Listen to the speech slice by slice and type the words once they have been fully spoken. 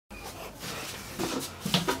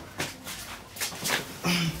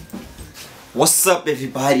What's up,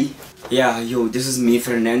 everybody? Yeah, yo, this is me,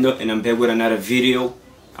 Fernando, and I'm back with another video.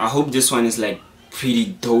 I hope this one is like pretty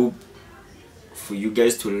dope for you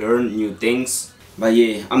guys to learn new things. But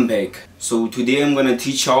yeah, I'm back. So today I'm gonna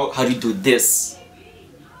teach y'all how to do this.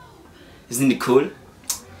 Isn't it cool?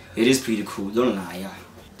 It is pretty cool, don't lie. Yeah.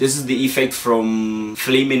 This is the effect from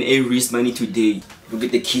Flaming A REECE Money Today. Look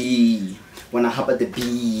at the key. When I hop at the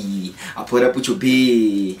B, I put up with your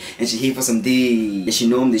B, and she here for some D, and she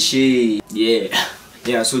know I'm the shit.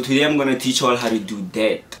 Yeah, so today I'm gonna teach you all how to do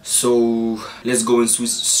that. So let's go and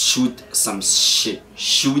shoot some shit.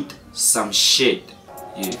 Yeah.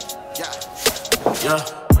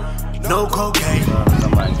 No cocaine,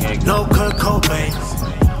 no Kurt Cobain.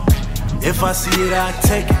 If I see it, I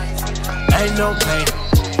take it. Ain't no pain.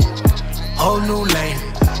 Whole new lane.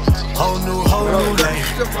 Whole new lane.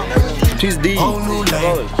 She's deep. Whole new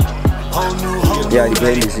lane. Whole new Yeah, you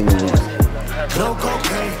behind this thing. No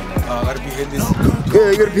cocaine. Gotta be behind this. Yeah,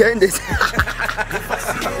 you gotta be behind this. If I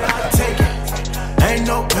see it, I take it. Ain't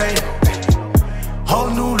no pain. Whole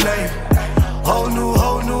new lane. Whole new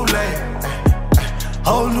lane.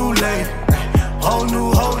 Whole new lane. Whole new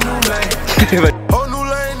lane. Whole new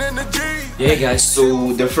lane in the G. Yeah, guys,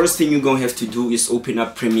 so the first thing you're gonna have to do is open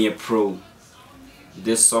up Premiere Pro.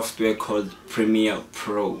 This software called Premiere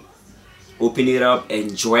Pro. Open it up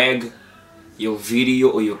and drag your video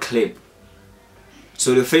or your clip.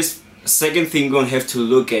 So the second thing you're gonna have to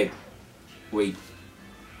look at, wait,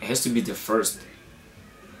 it has to be the first.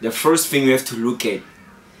 The first thing you have to look at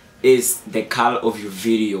is the color of your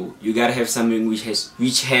video. You gotta have something which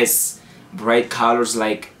has bright colors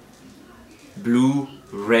like blue,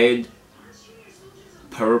 red,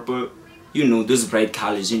 purple. You know, those bright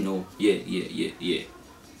colors, you know. Yeah.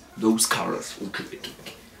 Those colors. Okay.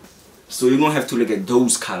 So you're gonna have to look at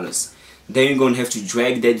those colors. Then you're gonna have to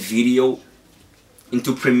drag that video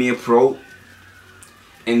into Premiere Pro.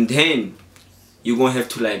 And then you're gonna have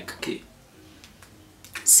to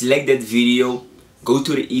select that video, go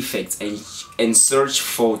to the effects and search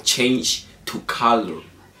for change to color.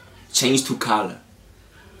 Change to color.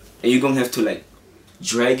 And you're gonna have to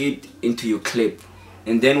drag it into your clip.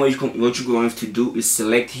 And then what you're going to have to do is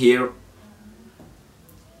select here,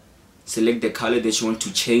 select the color that you want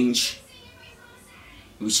to change,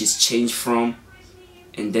 which is change from,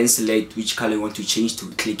 and then select which color you want to change to.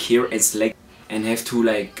 Click here and select, and have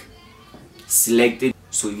to select it.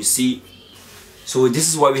 So you see, so this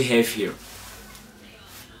is what we have here.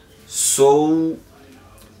 So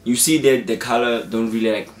you see that the color don't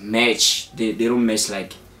really match. They don't match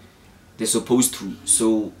like they're supposed to.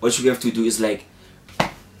 So what you have to do is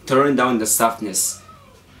turn down the softness.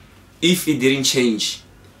 If it didn't change,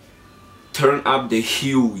 turn up the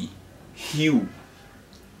hue,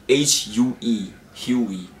 H-U-E,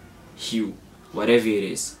 hue, whatever it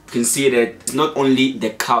is. You can see that it's not only the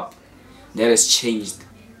cup that has changed,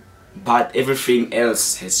 but everything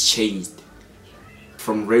else has changed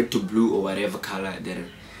from red to blue or whatever color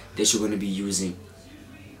that you're going to be using.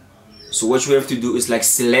 So what you have to do is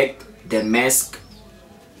select the mask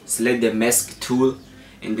tool,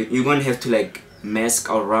 and you're gonna have to mask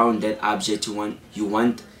around that object you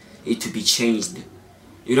want it to be changed.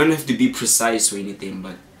 You don't have to be precise or anything,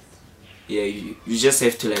 but yeah, you just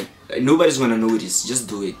have to nobody's gonna notice. Just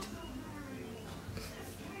do it.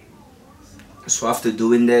 So after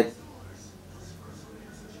doing that,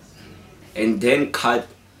 and then cut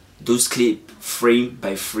those clips frame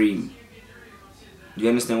by frame. Do you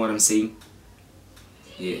understand what I'm saying?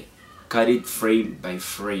 Yeah, cut it frame by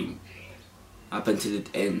frame up until it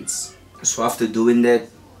ends. So after doing that,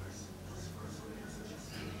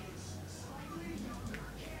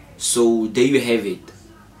 so there you have it.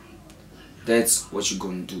 That's what you're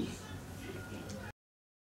gonna do.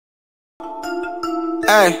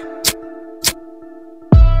 Hey.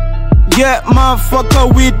 Yeah,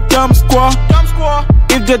 motherfucker, we dumb squad.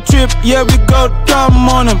 If the trip, yeah, we go dumb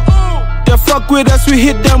on them. They fuck with us, we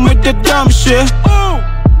hit them with the dumb shit.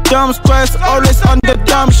 Dumb squares always on the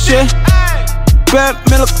dumb shit. Bad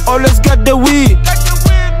milk always got the weed.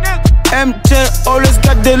 MJ always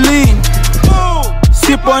got the lean.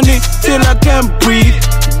 Sip on it till I can't breathe.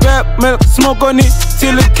 Bad milk, smoke on it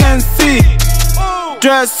till I can't see.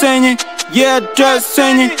 Dress singing, yeah, dress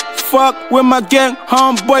singing. Fuck with my gang,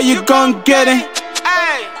 homeboy, you gon' get it.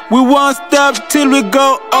 We won't stop till we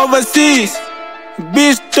go overseas.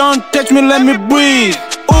 Bitch, don't touch me, let me breathe.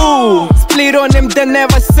 Ooh, split on them, they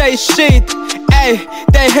never say shit. Ay,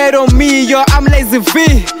 they hate on me, yo, I'm lazy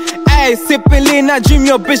V. Ay, sipping lean, I dream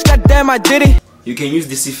your bitch, goddamn, I did it. You can use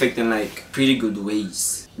this effect in pretty good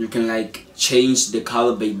ways. You can change the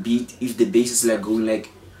color by beat. If the bass is going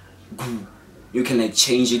goo, you can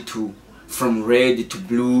change it to from red to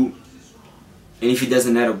blue, and if it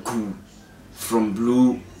doesn't matter, go from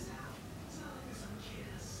blue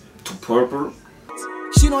to purple.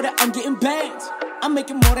 She know that I'm getting bands. I'm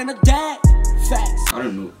making more than a dad. Facts. I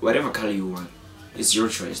don't know, whatever color you want, it's your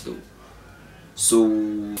choice though.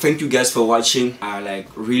 So thank you guys for watching. I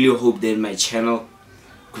really hope that my channel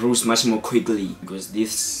grows much more quickly, because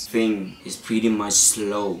this thing is pretty much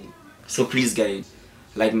slow. So please guys,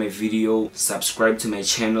 like my video, subscribe to my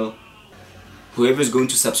channel. Whoever is going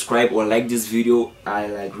to subscribe or like this video,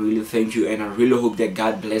 I really thank you, and I really hope that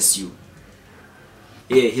God bless you.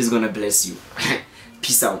 Yeah, he's gonna bless you.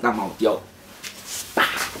 Peace out. I'm out, yo.